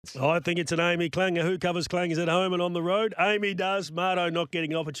I think it's an Amy Clanger. Who covers Clangers at home and on the road? Amy does. Marto not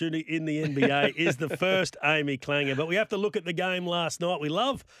getting opportunity in the NBA is the first Amy Clanger. But we have to look at the game last night. We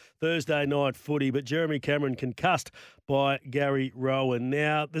love Thursday night footy, but Jeremy Cameron concussed by Gary Rowan.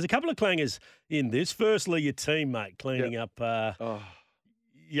 Now, there's a couple of clangers in this. Firstly, your teammate cleaning up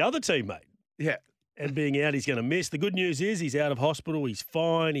your other teammate. Yeah. And being out, he's going to miss. The good news is he's out of hospital. He's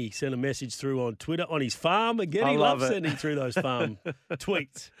fine. He sent a message through on Twitter on his farm. Again, he loves sending through those farm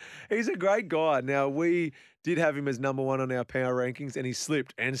tweets. He's a great guy. Now, we did have him as number one on our power rankings, and he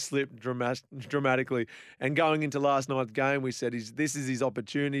slipped dramatically. And going into last night's game, we said this is his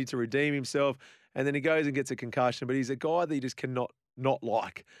opportunity to redeem himself. And then he goes and gets a concussion. But he's a guy that you just cannot not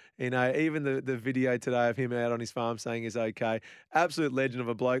like. You know, even the video today of him out on his farm saying he's okay. Absolute legend of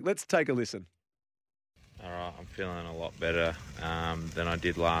a bloke. Let's take a listen. All right, I'm feeling a lot better than I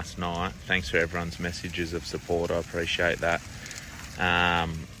did last night. Thanks for everyone's messages of support. I appreciate that.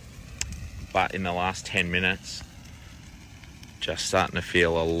 But in the last 10 minutes, just starting to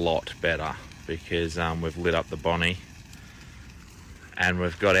feel a lot better because we've lit up the Bonnie and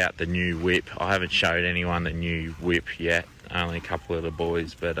we've got out the new whip. I haven't showed anyone the new whip yet, only a couple of the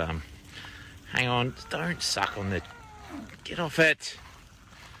boys, but hang on, don't suck on the... Get off it.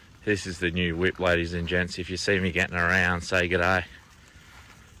 This is the new whip, ladies and gents. If you see me getting around, say g'day.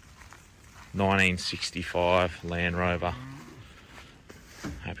 1965 Land Rover.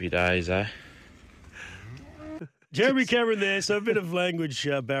 Happy days, eh? Jeremy Cameron there, so a bit of language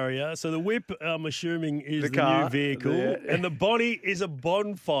barrier. So the whip, I'm assuming, is the car, new vehicle, and the Bonnie is a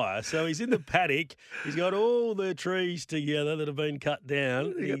bonfire. So he's in the paddock. He's got all the trees together that have been cut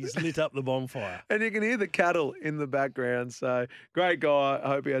down. He's lit up the bonfire. And you can hear the cattle in the background. So great guy. I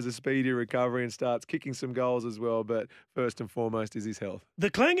hope he has a speedy recovery and starts kicking some goals as well. But first and foremost is his health. The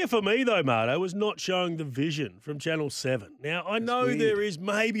clanger for me, though, Marto, was not showing the vision from Channel 7. Now, I know there is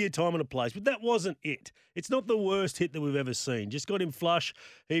maybe a time and a place, but that wasn't it. It's not the worst hit that we've ever seen. Just got him flush.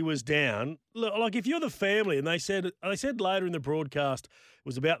 He was down. Look, like if you're the family, and they said later in the broadcast it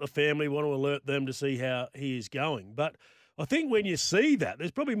was about the family, want to alert them to see how he is going. But I think when you see that,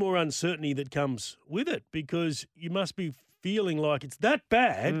 there's probably more uncertainty that comes with it because you must be feeling like it's that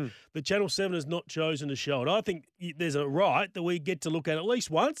bad that Channel 7 has not chosen to show it. I think there's a right that we get to look at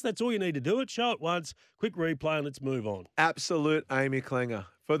least once. That's all you need to do it. Show it once, quick replay, and let's move on. Absolute Amy Clanger.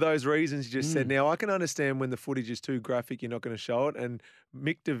 For those reasons you just said. Now, I can understand when the footage is too graphic, you're not going to show it. And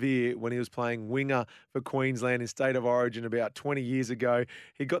Mick DeVere, when he was playing winger for Queensland in State of Origin about 20 years ago,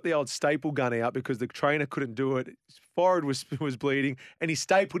 he got the old staple gun out because the trainer couldn't do it. His forehead was bleeding, and he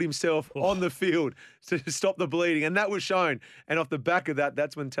stapled himself on the field to stop the bleeding. And that was shown. And off the back of that,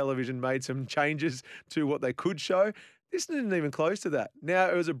 that's when television made some changes to what they could show. This isn't even close to that. Now,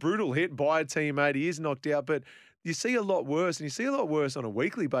 it was a brutal hit by a teammate. He is knocked out, but you see a lot worse, and you see a lot worse on a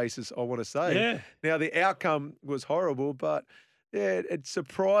weekly basis, I want to say. Yeah. Now, the outcome was horrible, but yeah, it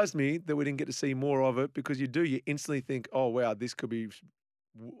surprised me that we didn't get to see more of it because you instantly think, oh, wow, this could be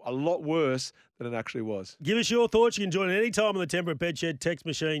a lot worse than it actually was. Give us your thoughts. You can join at any time on the Temperate Bed Shed text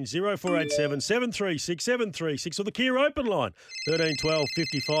machine 0487 736 736 or the Kia Open line 13 12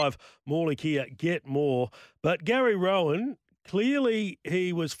 55. Morley Kia, get more. But Gary Rowan, clearly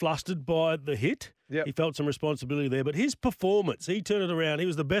he was flustered by the hit. Yep. He felt some responsibility there. But his performance, he turned it around. He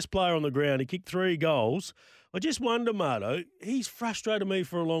was the best player on the ground. He kicked 3 goals. I just wonder, Marto, he's frustrated me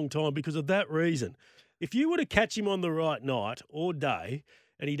for a long time because of that reason. If you were to catch him on the right night or day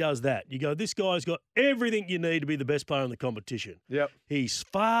and he does that, you go, this guy's got everything you need to be the best player in the competition. Yep. He's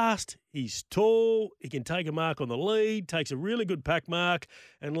fast, he's tall, he can take a mark on the lead, takes a really good pack mark,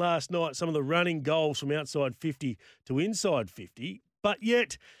 and last night some of the running goals from outside 50 to inside 50, but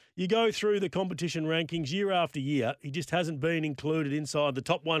yet you go through the competition rankings year after year, he just hasn't been included inside the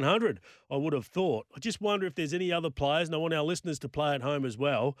top 100, I would have thought. I just wonder if there's any other players, and I want our listeners to play at home as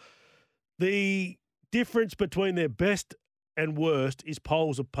well. The difference between their best and worst is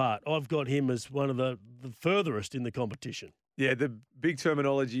poles apart. I've got him as one of the furthest in the competition. Yeah, the big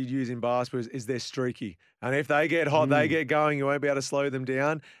terminology you use in basketball is they're streaky. And if they get hot, they get going, you won't be able to slow them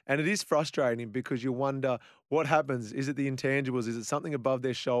down. And it is frustrating because you wonder what happens. Is it the intangibles? Is it something above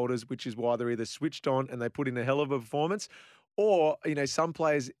their shoulders, which is why they're either switched on and they put in a hell of a performance, or, you know, some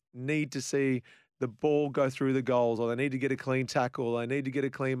players need to see the ball go through the goals, or they need to get a clean tackle, or they need to get a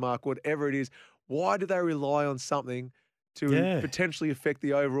clean mark, whatever it is. Why do they rely on something to potentially affect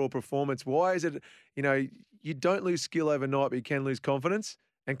the overall performance? Why is it, you know, you don't lose skill overnight, but you can lose confidence,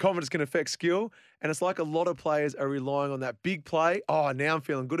 and confidence can affect skill. And it's like a lot of players are relying on that big play. Oh, now I'm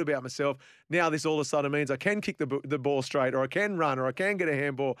feeling good about myself. Now this all of a sudden means I can kick the ball straight, or I can run, or I can get a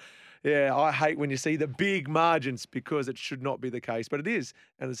handball. Yeah, I hate when you see the big margins because it should not be the case, but it is,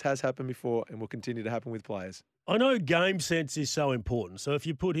 and it has happened before and will continue to happen with players. I know game sense is so important. So if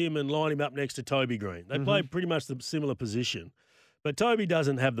you put him and line him up next to Toby Green, they play pretty much the similar position. But Toby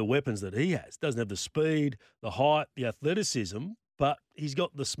doesn't have the weapons that he has. Doesn't have the speed, the height, the athleticism, but he's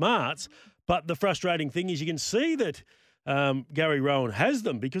got the smarts. But the frustrating thing is you can see that Gary Rowan has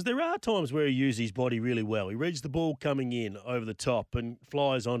them because there are times where he uses his body really well. He reads the ball coming in over the top and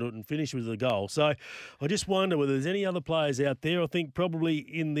flies onto it and finishes with a goal. So I just wonder whether there's any other players out there. I think probably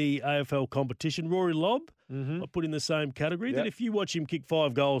in the AFL competition, Rory Lobb, I put in the same category, that if you watch him kick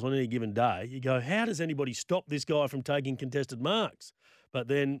 5 goals on any given day, you go, how does anybody stop this guy from taking contested marks? But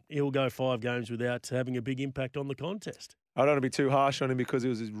then he'll go 5 games without having a big impact on the contest. I don't want to be too harsh on him because it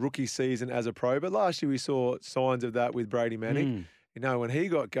was his rookie season as a pro, but last year we saw signs of that with Brady Manning. You know, when he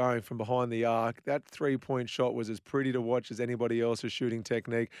got going from behind the arc, that 3-point shot was as pretty to watch as anybody else's shooting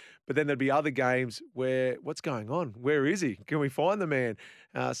technique. But then there'd be other games where, what's going on? Where is he? Can we find the man?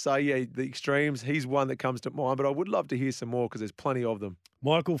 The extremes, he's one that comes to mind, but I would love to hear some more because there's plenty of them.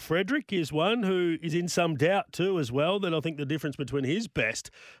 Michael Frederick is one who is in some doubt too as well, that I think the difference between his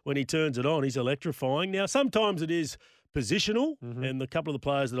best when he turns it on, he's electrifying. Now, sometimes it is positional, and the couple of the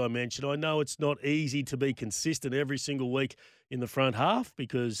players that I mentioned, I know it's not easy to be consistent every single week in the front half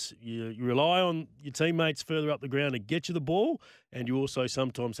because you rely on your teammates further up the ground to get you the ball, and you also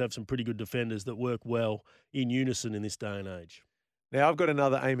sometimes have some pretty good defenders that work well in unison in this day and age. Now, I've got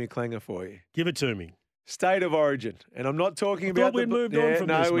another Amy Clanger for you. Give it to me. State of origin. And I'm not talking I about thought we'd moved on from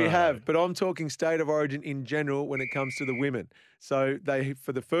this, no, we Marto. have. But I'm talking state of origin in general when it comes to the women. So they,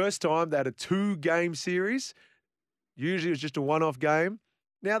 for the first time, they had a 2-game series. Usually it was just a one-off game.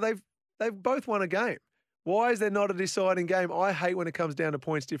 Now they've both won a game. Why is there not a deciding game? I hate when it comes down to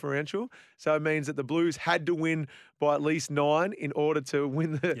points differential. So it means that the Blues had to win by at least 9 in order to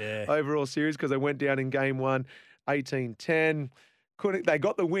win the overall series because they went down in game 1, 18-10. They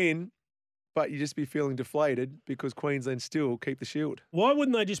got the win, but you just be feeling deflated because Queensland still keep the shield. Why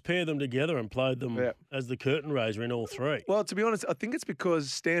wouldn't they just pair them together and play them as the curtain raiser in all 3? Well, to be honest, I think it's because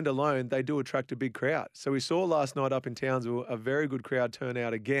standalone, they do attract a big crowd. So we saw last night up in Townsville a very good crowd turn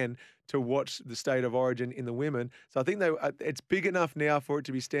out again to watch the state of origin in the women. So I think it's big enough now for it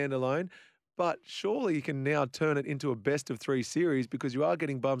to be standalone. But surely you can now turn it into a best-of-3 series because you are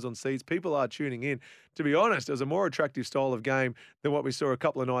getting bums on seats. People are tuning in. To be honest, it was a more attractive style of game than what we saw a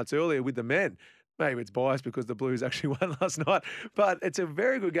couple of nights earlier with the men. Maybe it's biased because the Blues actually won last night. But it's a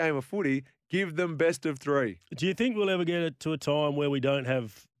very good game of footy. Give them best-of-3. Do you think we'll ever get it to a time where we don't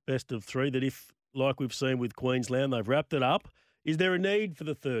have best-of-3, that if, like we've seen with Queensland, they've wrapped it up, is there a need for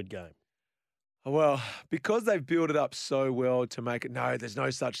the 3rd game? Well, because they've built it up so well to make it, no, there's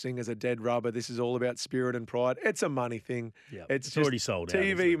no such thing as a dead rubber. This is all about spirit and pride. It's a money thing. Yeah, it's already sold out.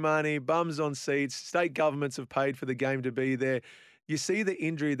 TV money, bums on seats. State governments have paid for the game to be there. You see the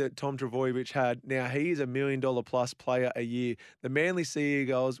injury that Tom Trbojevic had. Now, he is $1 million plus player a year. The Manly Sea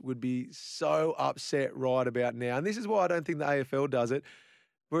Eagles would be so upset right about now. And this is why I don't think the AFL does it.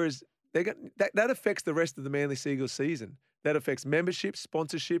 Whereas that affects the rest of the Manly Sea Eagles season. That affects membership,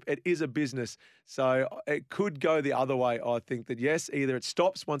 sponsorship. It is a business. So it could go the other way, I think, that yes, either it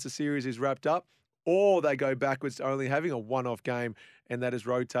stops once a series is wrapped up or they go backwards to only having a one-off game, and that is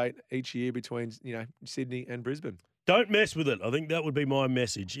rotate each year between, Sydney and Brisbane. Don't mess with it. I think that would be my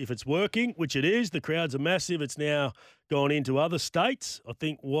message. If it's working, which it is, the crowds are massive. It's now gone into other states. I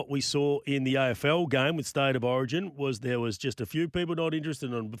think what we saw in the AFL game with State of Origin was there was just a few people not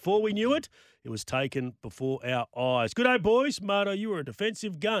interested. And before we knew it, it was taken before our eyes. Good day, boys. Marto, you were a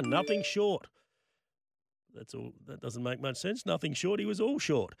defensive gun. Nothing short. That's all. That doesn't make much sense. Nothing short. He was all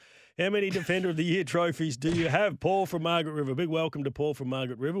short. How many Defender of the Year trophies do you have? Paul from Margaret River. Big welcome to Paul from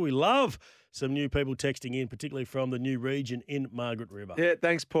Margaret River. We love some new people texting in, particularly from the new region in Margaret River. Yeah,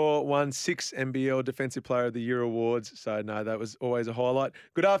 thanks, Paul. Won 6 NBL Defensive Player of the Year awards. So, no, that was always a highlight.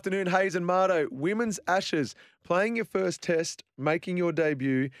 Good afternoon, Hase and Marto. Women's Ashes. Playing your first test, making your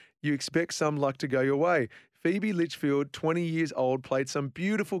debut, you expect some luck to go your way. Phoebe Litchfield, 20 years old, played some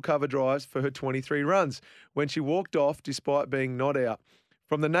beautiful cover drives for her 23 runs when she walked off despite being not out.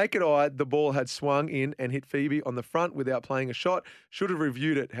 From the naked eye, the ball had swung in and hit Phoebe on the front without playing a shot. Should have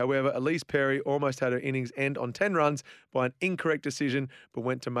reviewed it. However, Elise Perry almost had her innings end on 10 runs by an incorrect decision, but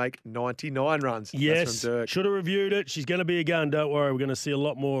went to make 99 runs. Yes, That's from Dirk. Should have reviewed it. She's going to be a gun. Don't worry. We're going to see a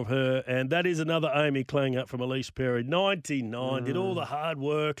lot more of her. And that is another Amy Clanger from Elise Perry. 99. Did all the hard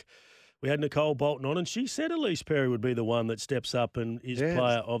work. we had Nicole Bolton on, and she said Elise Perry would be the one that steps up and is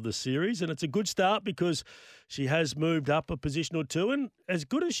player of the series. And it's a good start because she has moved up a position or two. And as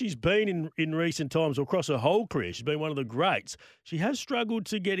good as she's been in recent times or across her whole career, she's been one of the greats. She has struggled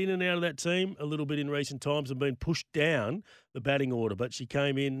to get in and out of that team a little bit in recent times and been pushed down the batting order. But she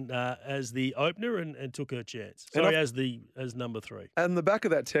came in as the opener and took her chance. Sorry, as number 3. And the back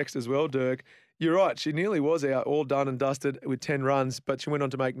of that text as well, Dirk, you're right. She nearly was out, all done and dusted with 10 runs, but she went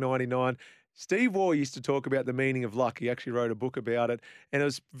on to make 99. Steve Waugh used to talk about the meaning of luck. He actually wrote a book about it, and it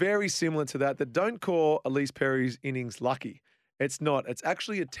was very similar to that don't call Elise Perry's innings lucky. It's not. It's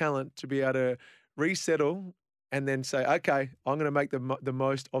actually a talent to be able to resettle and then say, okay, I'm going to make the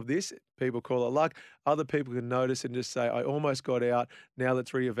most of this. People call it luck. Other people can notice and just say, I almost got out. Now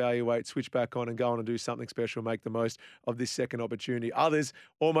let's reevaluate, switch back on and go on and do something special, make the most of this second opportunity. Others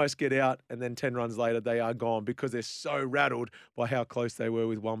almost get out and then 10 runs later, they are gone because they're so rattled by how close they were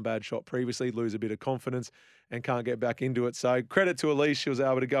with one bad shot previously, lose a bit of confidence and can't get back into it. So credit to Elise. She was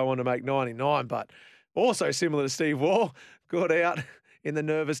able to go on to make 99, but also similar to Steve Waugh, got out in the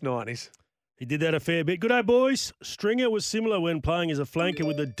nervous 90s. He did that a fair bit. Good day, boys. Stringer was similar when playing as a flanker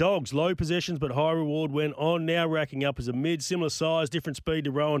with the Dogs. Low possessions, but high reward went on. Now racking up as a mid. Similar size, different speed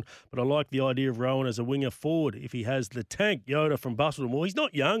to Rowan, but I like the idea of Rowan as a winger forward if he has the tank. Yoda from Busselton. Well, he's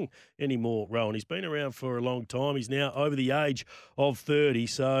not young anymore, Rowan. He's been around for a long time. He's now over the age of 30,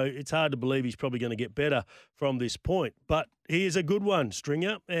 so it's hard to believe he's probably going to get better from this point. But he is a good one,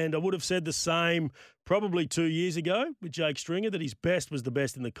 Stringer, and I would have said the same probably 2 years ago with Jake Stringer, that his best was the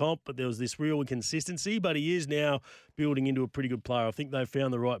best in the comp, but there was this real inconsistency. But he is now building into a pretty good player. I think they've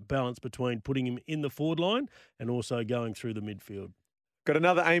found the right balance between putting him in the forward line and also going through the midfield. Got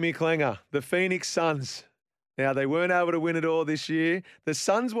another Amy Clanger, the Phoenix Suns. Now, they weren't able to win it all this year. The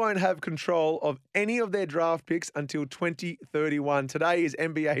Suns won't have control of any of their draft picks until 2031. Today is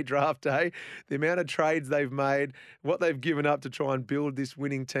NBA draft day. The amount of trades they've made, what they've given up to try and build this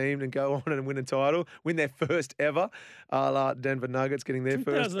winning team and go on and win a title, win their first ever. Denver Nuggets getting their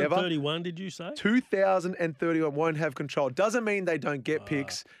first ever. 2031, did you say? 2031 won't have control. Doesn't mean they don't get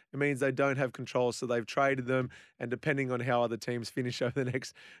picks. It means they don't have control. So they've traded them, and depending on how other teams finish over the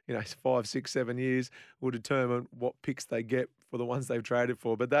next, 5, 6, 7 years, will determine what picks they get for the ones they've traded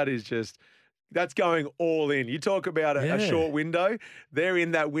for. But that's going all in. You talk about a short window, they're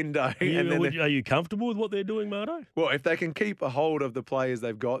in that window. Are you comfortable with what they're doing, Marto? Well, if they can keep a hold of the players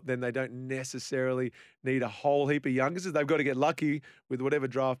they've got, then they don't necessarily need a whole heap of youngsters. They've got to get lucky with whatever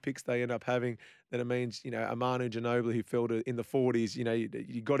draft picks they end up having. Then it means, a Manu Ginobili who fell in the 40s,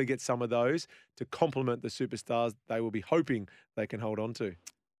 you got to get some of those to complement the superstars they will be hoping they can hold on to.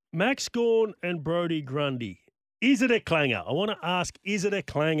 Max Gawn and Brodie Grundy. Is it a clanger? I want to ask, is it a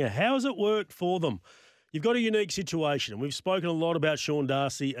clanger? How has it worked for them? You've got a unique situation. We've spoken a lot about Sean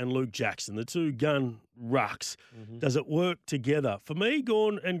Darcy and Luke Jackson, the two gun rucks. Mm-hmm. Does it work together? For me,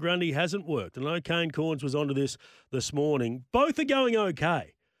 Gawn and Grundy hasn't worked. I know Kane Corns was onto this morning. Both are going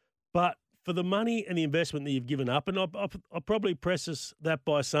okay. But for the money and the investment that you've given up, and I'll probably preface that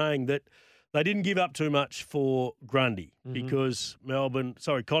by saying that they didn't give up too much for Grundy because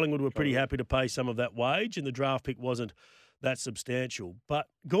Collingwood were pretty happy to pay some of that wage, and the draft pick wasn't that substantial. But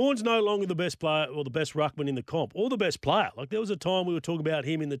Gawn's no longer the best player or the best ruckman in the comp or the best player. Like, there was a time we were talking about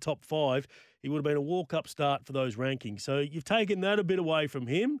him in the top 5. He would have been a walk-up start for those rankings. So you've taken that a bit away from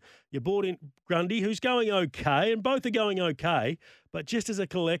him. You brought in Grundy, who's going okay, and both are going okay. But just as a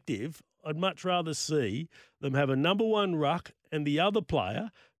collective, I'd much rather see them have a number 1 ruck and the other player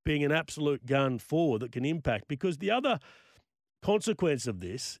being an absolute gun forward that can impact. Because the other consequence of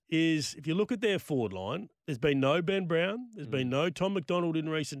this is, if you look at their forward line, there's been no Ben Brown, there's been no Tom McDonald in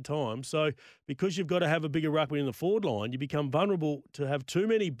recent times. So because you've got to have a bigger ruckman in the forward line, you become vulnerable to have too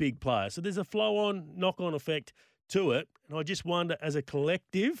many big players. So there's a flow-on, knock-on effect to it. And I just wonder, as a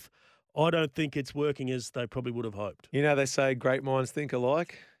collective, I don't think it's working as they probably would have hoped. They say great minds think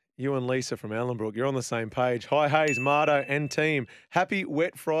alike. You and Lisa from Ellenbrook, you're on the same page. Hi, Hase, Marto and team. Happy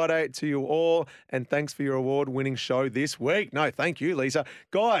Wet Friday to you all, and thanks for your award-winning show this week. No, thank you, Lisa.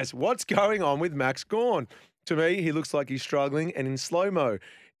 Guys, what's going on with Max Gawn? To me, he looks like he's struggling and in slow-mo.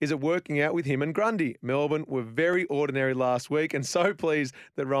 Is it working out with him and Grundy? Melbourne were very ordinary last week, and so pleased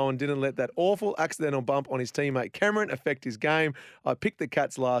that Rowan didn't let that awful accidental bump on his teammate Cameron affect his game. I picked the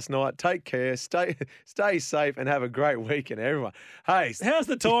Cats last night. Take care, stay safe, and have a great weekend, everyone. Hey, how's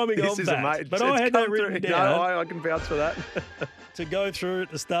the timing of that? But I had that written down. No, I can vouch for that. To go through at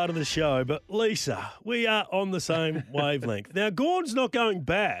the start of the show. But Lisa, we are on the same wavelength. Now, Gawn's not going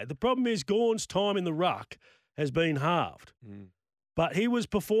bad. The problem is Gawn's time in the ruck has been halved. But he was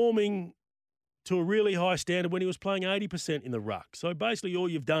performing to a really high standard when he was playing 80% in the ruck. So basically all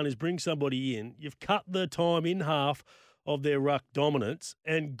you've done is bring somebody in, you've cut the time in half of their ruck dominance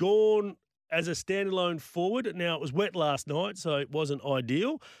and gone as a standalone forward. Now, it was wet last night, so it wasn't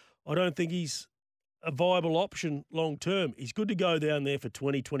ideal. I don't think he's a viable option long term. He's good to go down there for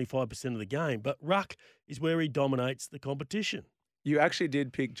 20, 25% of the game, but ruck is where he dominates the competition. You actually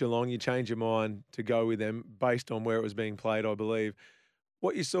did pick Geelong. You changed your mind to go with them based on where it was being played, I believe.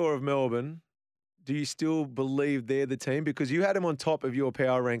 What you saw of Melbourne, do you still believe they're the team? Because you had them on top of your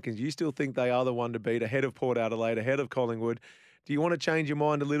power rankings. You still think they are the one to beat, ahead of Port Adelaide, ahead of Collingwood. Do you want to change your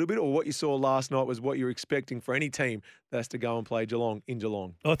mind a little bit, or what you saw last night was what you're expecting for any team that has to go and play Geelong in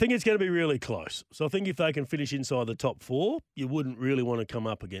Geelong? I think it's going to be really close. So I think if they can finish inside the top four, you wouldn't really want to come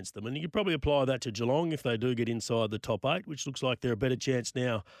up against them. And you could probably apply that to Geelong if they do get inside the top 8, which looks like they're a better chance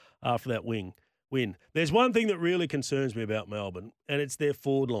now after that win. There's one thing that really concerns me about Melbourne, and it's their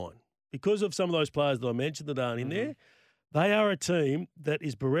forward line. Because of some of those players that I mentioned that aren't in there, they are a team that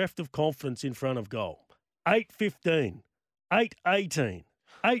is bereft of confidence in front of goal. 8-15. 8-18,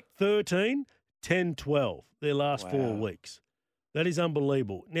 8-13, 10-12, their last 4 weeks. That is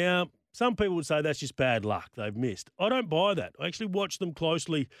unbelievable. Now, some people would say that's just bad luck. They've missed. I don't buy that. I actually watched them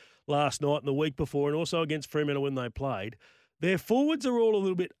closely last night and the week before, and also against Fremantle when they played. Their forwards are all a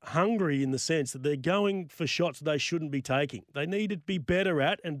little bit hungry in the sense that they're going for shots they shouldn't be taking. They need to be better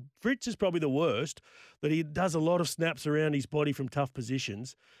at, and Fritz is probably the worst, that he does a lot of snaps around his body from tough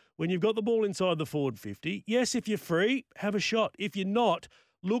positions. When you've got the ball inside the forward 50, yes, if you're free, have a shot. If you're not,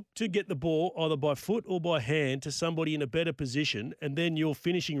 look to get the ball either by foot or by hand to somebody in a better position, and then your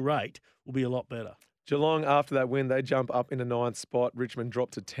finishing rate will be a lot better. Geelong, after that win, they jump up in the 9th spot. Richmond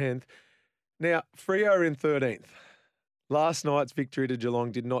dropped to 10th. Now, Freo are in 13th. Last night's victory to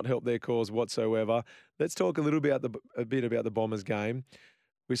Geelong did not help their cause whatsoever. Let's talk a bit about the Bombers game.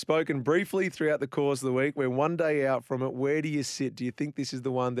 We've spoken briefly throughout the course of the week. We're one day out from it. Where do you sit? Do you think this is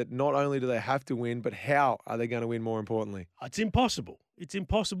the one that not only do they have to win, but how are they going to win more importantly? It's impossible. It's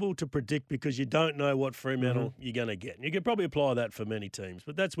impossible to predict because you don't know what Fremantle you're going to get. And you could probably apply that for many teams,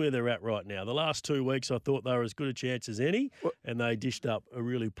 but that's where they're at right now. The last 2 weeks, I thought they were as good a chance as any, and they dished up a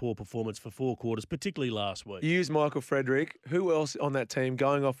really poor performance for 4 quarters, particularly last week. You use Michael Frederick. Who else on that team,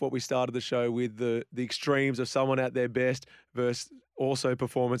 going off what we started the show with, the extremes of someone at their best versus also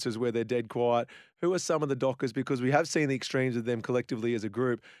performances where they're dead quiet? Who are some of the dockers? Because we have seen the extremes of them collectively as a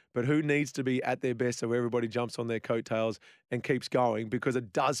group, but who needs to be at their best so everybody jumps on their coattails and keeps going? Because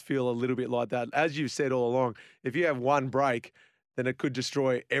it does feel a little bit like that. As you've said all along, if you have one break, then it could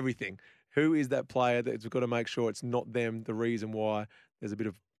destroy everything. Who is that player that's got to make sure it's not them the reason why there's a bit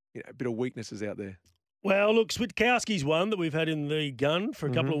of weaknesses out there? Well, look, Switkowski's one that we've had in the gun for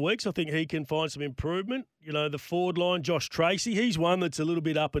a couple of weeks. I think he can find some improvement. You know, the forward line, Josh Tracy, he's one that's a little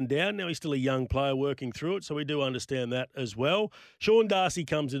bit up and down. Now, he's still a young player working through it, so we do understand that as well. Sean Darcy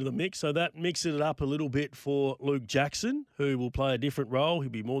comes into the mix, so that mixes it up a little bit for Luke Jackson, who will play a different role.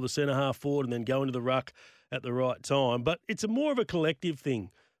 He'll be more the centre-half forward and then go into the ruck at the right time. But it's more of a collective thing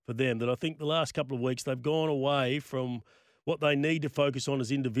for them that I think the last couple of weeks they've gone away from what they need to focus on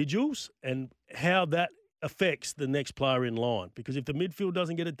as individuals and how that affects the next player in line. Because if the midfield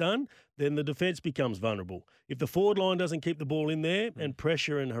doesn't get it done, then the defence becomes vulnerable. If the forward line doesn't keep the ball in there and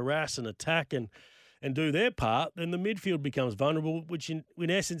pressure and harass and attack and do their part, then the midfield becomes vulnerable, which in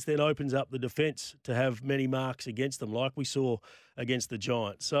essence then opens up the defence to have many marks against them, like we saw against the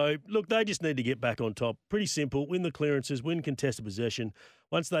Giants. So, look, they just need to get back on top. Pretty simple. Win the clearances, win contested possession.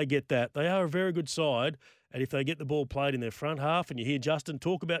 Once they get that, they are a very good side. And if they get the ball played in their front half, and you hear Justin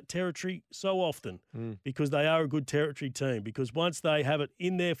talk about territory so often, because they are a good territory team, because once they have it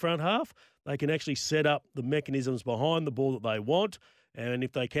in their front half, they can actually set up the mechanisms behind the ball that they want. And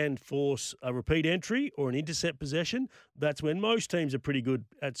if they can force a repeat entry or an intercept possession, that's when most teams are pretty good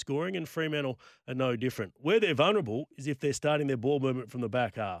at scoring, and Fremantle are no different. Where they're vulnerable is if they're starting their ball movement from the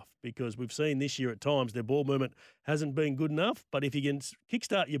back half, because we've seen this year at times their ball movement hasn't been good enough. But if you can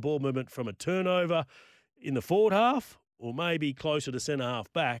kickstart your ball movement from a turnover in the forward half or maybe closer to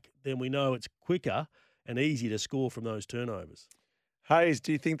centre-half back, then we know it's quicker and easier to score from those turnovers. Hase,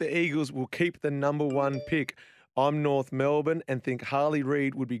 do you think the Eagles will keep the number 1 pick? I'm North Melbourne and think Harley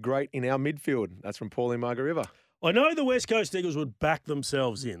Reid would be great in our midfield. That's from Pauline Margaret River. I know the West Coast Eagles would back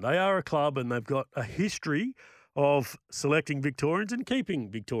themselves in. They are a club and they've got a history of selecting Victorians and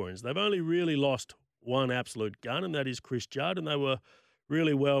keeping Victorians. They've only really lost one absolute gun, and that is Chris Judd, and they were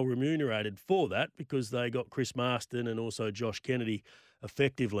really well remunerated for that because they got Chris Marston and also Josh Kennedy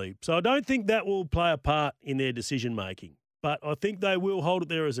effectively. So I don't think that will play a part in their decision-making, but I think they will hold it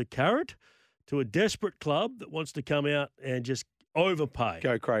there as a carrot to a desperate club that wants to come out and just overpay.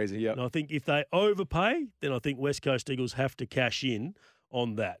 Go crazy, yeah. And I think if they overpay, then I think West Coast Eagles have to cash in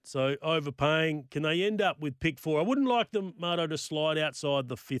on that. So overpaying, can they end up with pick 4? I wouldn't like them, Marto, to slide outside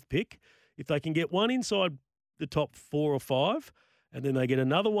the 5th pick. If they can get one inside the top 4 or 5, and then they get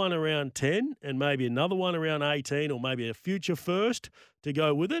another one around 10 and maybe another one around 18 or maybe a future first to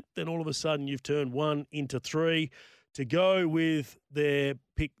go with it, then all of a sudden you've turned 1 into 3 to go with their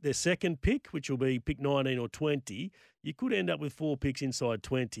second pick, which will be pick 19 or 20. You could end up with 4 picks inside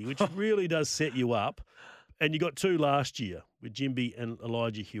 20, which really does set you up. And you got 2 last year with Jimby and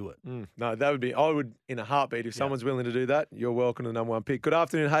Elijah Hewitt. No, that would be, I would, in a heartbeat, if someone's willing to do that, you're welcome to the number 1 pick. Good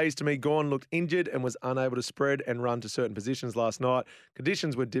afternoon, Hase. To me, Gawn looked injured and was unable to spread and run to certain positions last night.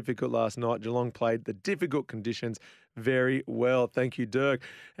 Conditions were difficult last night. Geelong played the difficult conditions very well. Thank you, Dirk.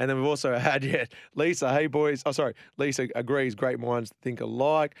 And then we've also had, Lisa. Hey, boys. Oh, sorry. Lisa agrees. Great minds think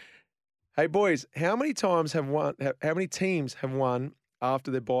alike. Hey, boys, how many teams have won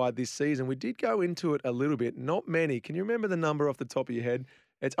after their bye this season? We did go into it a little bit. Not many. Can you remember the number off the top of your head?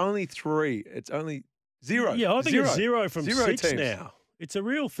 It's only 3. It's only 0. Yeah, I think it's 0 from 6 teams. now. It's a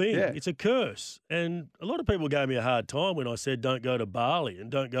real thing. Yeah. It's a curse. And a lot of people gave me a hard time when I said don't go to Bali and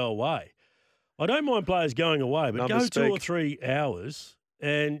don't go away. I don't mind players going away, but Numbers go 2 or speak. 3 hours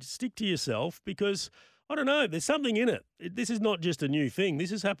and stick to yourself because, I don't know, there's something in it. This is not just a new thing. This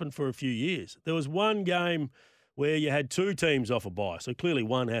has happened for a few years. There was one game where you had 2 teams off a bye, so clearly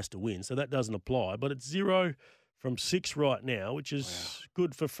one has to win, so that doesn't apply. But it's 0 from 6 right now, which is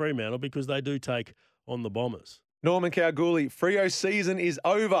good for Fremantle because they do take on the Bombers. Norman Kalgoorlie, Freo season is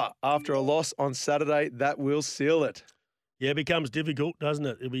over after a loss on Saturday. That will seal it. Yeah, it becomes difficult, doesn't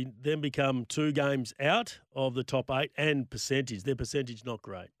it? Then become 2 games out of the top 8 and percentage. Their percentage not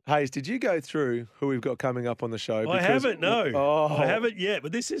great. Hayes, did you go through who we've got coming up on the show? I haven't, no. Oh. I haven't yet,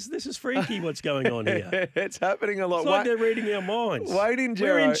 but this is freaky what's going on here. It's happening a lot. It's like they're reading our minds. Waiting,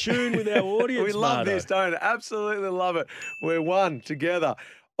 We're in Jero. tune with our audience, We love Marto. this, don't we? Absolutely love it. We're one together.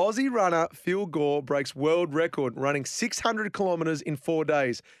 Aussie runner Phil Gore breaks world record running 600 kilometres in 4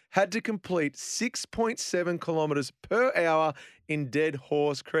 days. Had to complete 6.7 kilometres per hour in Dead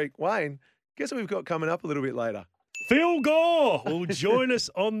Horse Creek. Wayne, guess what we've got coming up a little bit later? Phil Gore will join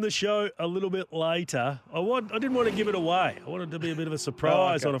us on the show a little bit later. I didn't want to give it away. I wanted it to be a bit of a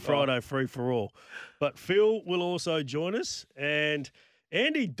surprise on a Friday free for all. But Phil will also join us. And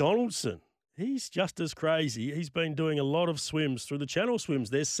Andy Donaldson, he's just as crazy. He's been doing a lot of swims through the Channel Swims.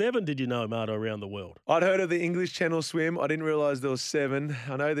 There's 7, did you know, Marto, around the world. I'd heard of the English Channel Swim. I didn't realise there was 7.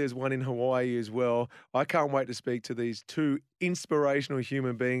 I know there's one in Hawaii as well. I can't wait to speak to these 2 inspirational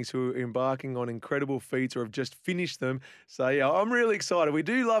human beings who are embarking on incredible feats or have just finished them. So, yeah, I'm really excited. We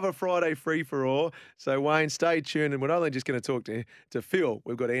do love a Friday free for all. So, Wayne, stay tuned. And we're not only just going to talk to Phil,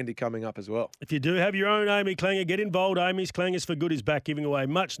 we've got Andy coming up as well. If you do have your own Amy Clanger, get involved. Amy's Clangers for Good is back, giving away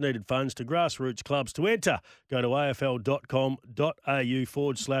much-needed funds to grassroots clubs. To enter, go to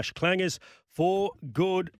afl.com.au/clangers for good